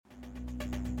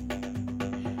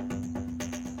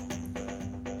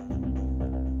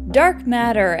Dark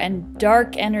matter and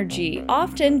dark energy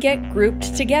often get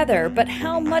grouped together, but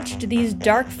how much do these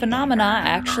dark phenomena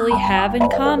actually have in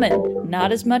common?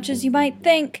 Not as much as you might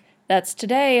think. That's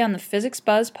today on the Physics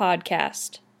Buzz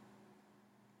podcast.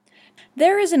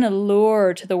 There is an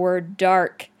allure to the word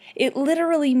dark. It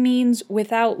literally means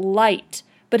without light,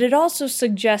 but it also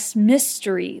suggests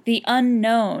mystery, the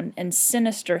unknown, and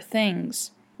sinister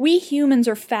things. We humans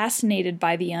are fascinated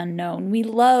by the unknown. We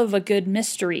love a good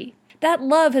mystery. That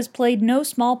love has played no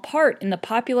small part in the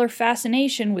popular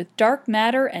fascination with dark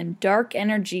matter and dark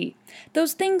energy.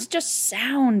 Those things just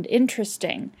sound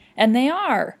interesting, and they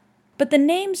are. But the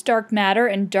names dark matter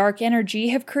and dark energy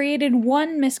have created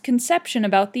one misconception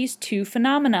about these two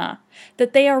phenomena,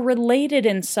 that they are related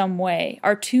in some way,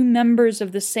 are two members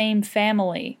of the same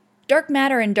family. Dark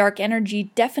matter and dark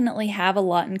energy definitely have a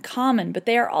lot in common, but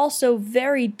they are also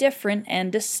very different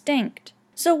and distinct.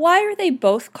 So why are they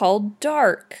both called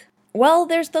dark? Well,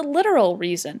 there's the literal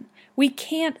reason. We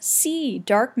can't see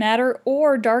dark matter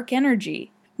or dark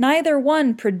energy. Neither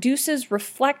one produces,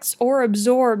 reflects, or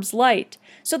absorbs light,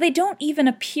 so they don't even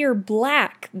appear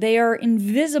black. They are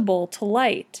invisible to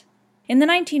light. In the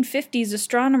 1950s,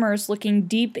 astronomers looking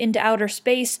deep into outer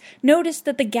space noticed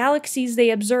that the galaxies they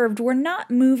observed were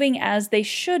not moving as they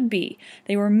should be.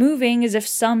 They were moving as if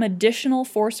some additional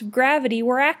force of gravity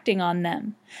were acting on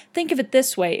them. Think of it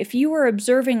this way: if you were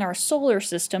observing our solar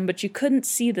system but you couldn't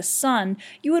see the sun,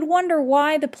 you would wonder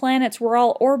why the planets were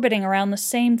all orbiting around the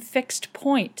same fixed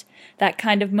point. That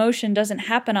kind of motion doesn't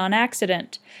happen on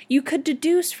accident. You could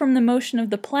deduce from the motion of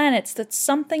the planets that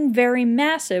something very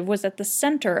massive was at the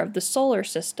center of the solar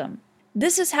system.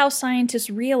 This is how scientists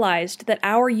realized that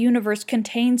our universe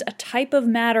contains a type of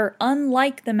matter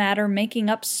unlike the matter making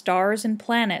up stars and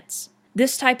planets.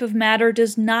 This type of matter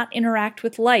does not interact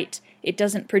with light. It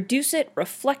doesn't produce it,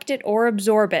 reflect it, or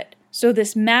absorb it. So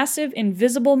this massive,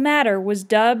 invisible matter was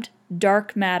dubbed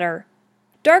dark matter.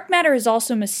 Dark matter is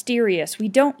also mysterious. We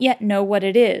don't yet know what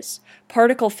it is.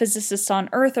 Particle physicists on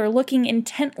Earth are looking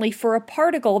intently for a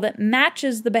particle that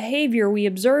matches the behavior we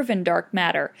observe in dark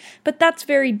matter. But that's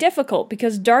very difficult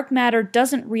because dark matter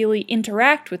doesn't really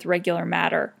interact with regular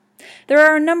matter. There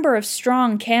are a number of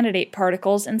strong candidate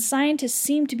particles, and scientists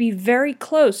seem to be very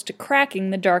close to cracking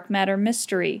the dark matter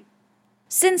mystery.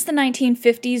 Since the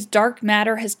 1950s, dark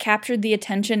matter has captured the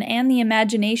attention and the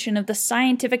imagination of the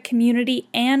scientific community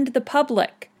and the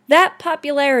public. That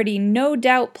popularity no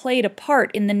doubt played a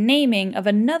part in the naming of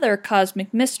another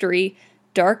cosmic mystery,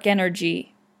 dark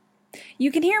energy.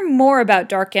 You can hear more about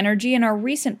dark energy in our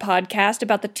recent podcast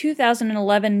about the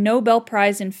 2011 Nobel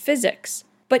Prize in Physics.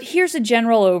 But here's a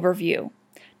general overview.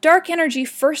 Dark energy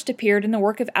first appeared in the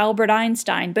work of Albert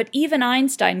Einstein, but even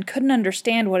Einstein couldn't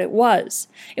understand what it was.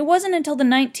 It wasn't until the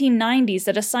 1990s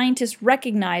that a scientist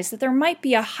recognized that there might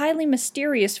be a highly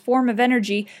mysterious form of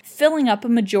energy filling up a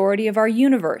majority of our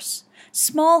universe.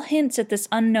 Small hints at this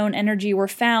unknown energy were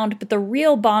found, but the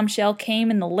real bombshell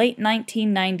came in the late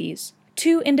 1990s.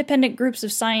 Two independent groups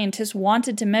of scientists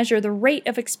wanted to measure the rate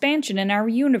of expansion in our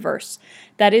universe.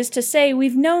 That is to say,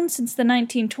 we've known since the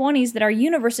 1920s that our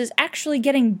universe is actually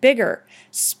getting bigger.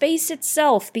 Space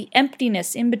itself, the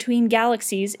emptiness in between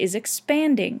galaxies, is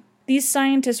expanding. These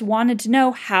scientists wanted to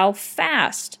know how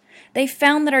fast. They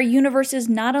found that our universe is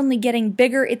not only getting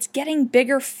bigger, it's getting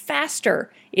bigger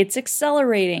faster. It's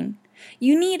accelerating.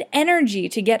 You need energy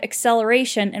to get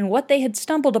acceleration, and what they had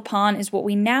stumbled upon is what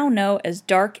we now know as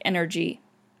dark energy.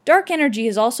 Dark energy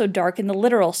is also dark in the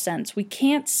literal sense. We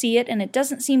can't see it, and it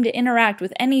doesn't seem to interact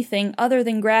with anything other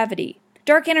than gravity.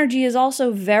 Dark energy is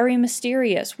also very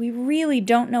mysterious. We really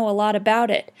don't know a lot about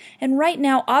it, and right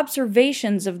now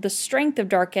observations of the strength of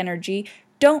dark energy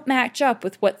don't match up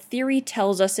with what theory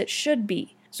tells us it should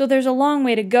be, so there's a long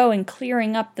way to go in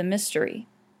clearing up the mystery.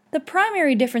 The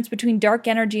primary difference between dark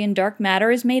energy and dark matter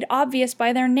is made obvious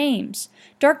by their names.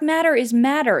 Dark matter is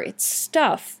matter, it's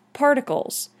stuff,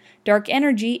 particles. Dark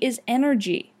energy is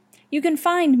energy. You can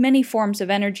find many forms of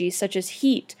energy such as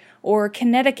heat or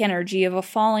kinetic energy of a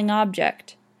falling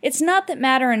object. It's not that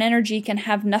matter and energy can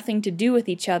have nothing to do with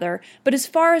each other, but as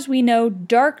far as we know,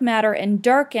 dark matter and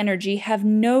dark energy have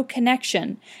no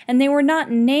connection, and they were not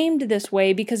named this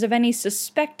way because of any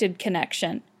suspected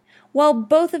connection. While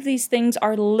both of these things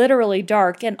are literally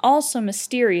dark and also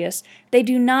mysterious, they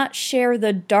do not share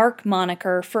the dark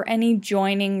moniker for any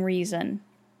joining reason.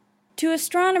 To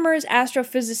astronomers,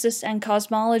 astrophysicists, and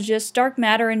cosmologists, dark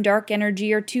matter and dark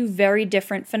energy are two very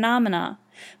different phenomena.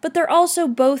 But they're also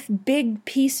both big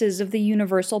pieces of the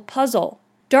universal puzzle.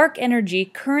 Dark energy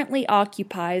currently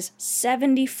occupies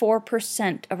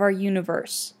 74% of our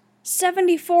universe.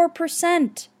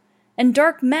 74%! And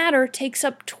dark matter takes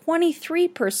up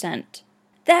 23%.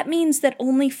 That means that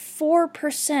only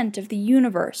 4% of the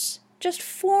universe, just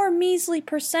 4 measly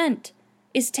percent,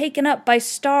 is taken up by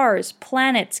stars,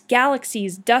 planets,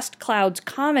 galaxies, dust clouds,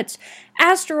 comets,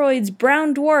 asteroids,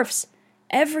 brown dwarfs,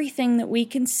 everything that we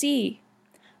can see.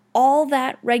 All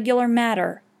that regular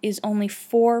matter is only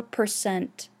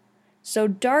 4%. So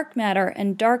dark matter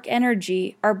and dark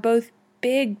energy are both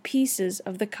big pieces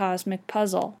of the cosmic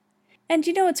puzzle. And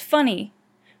it's funny.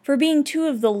 For being two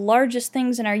of the largest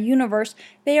things in our universe,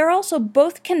 they are also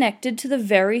both connected to the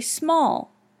very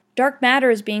small. Dark matter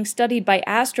is being studied by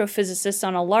astrophysicists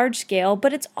on a large scale,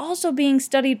 but it's also being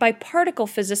studied by particle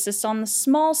physicists on the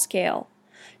small scale.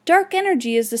 Dark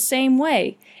energy is the same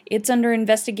way. It's under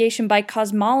investigation by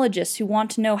cosmologists who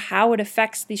want to know how it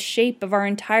affects the shape of our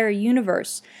entire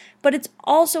universe. But it's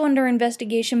also under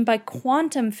investigation by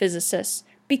quantum physicists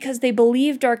because they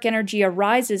believe dark energy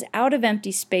arises out of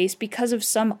empty space because of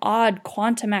some odd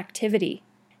quantum activity.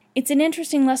 It's an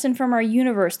interesting lesson from our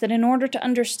universe that in order to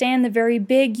understand the very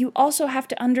big, you also have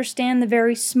to understand the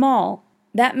very small.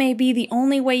 That may be the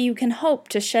only way you can hope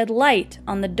to shed light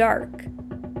on the dark.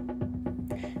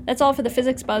 That's all for the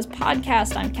Physics Buzz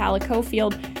podcast. I'm Calla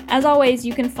Cofield. As always,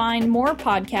 you can find more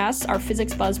podcasts, our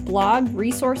Physics Buzz blog,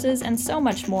 resources, and so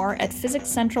much more at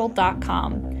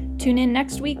physicscentral.com. Tune in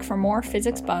next week for more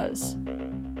Physics Buzz.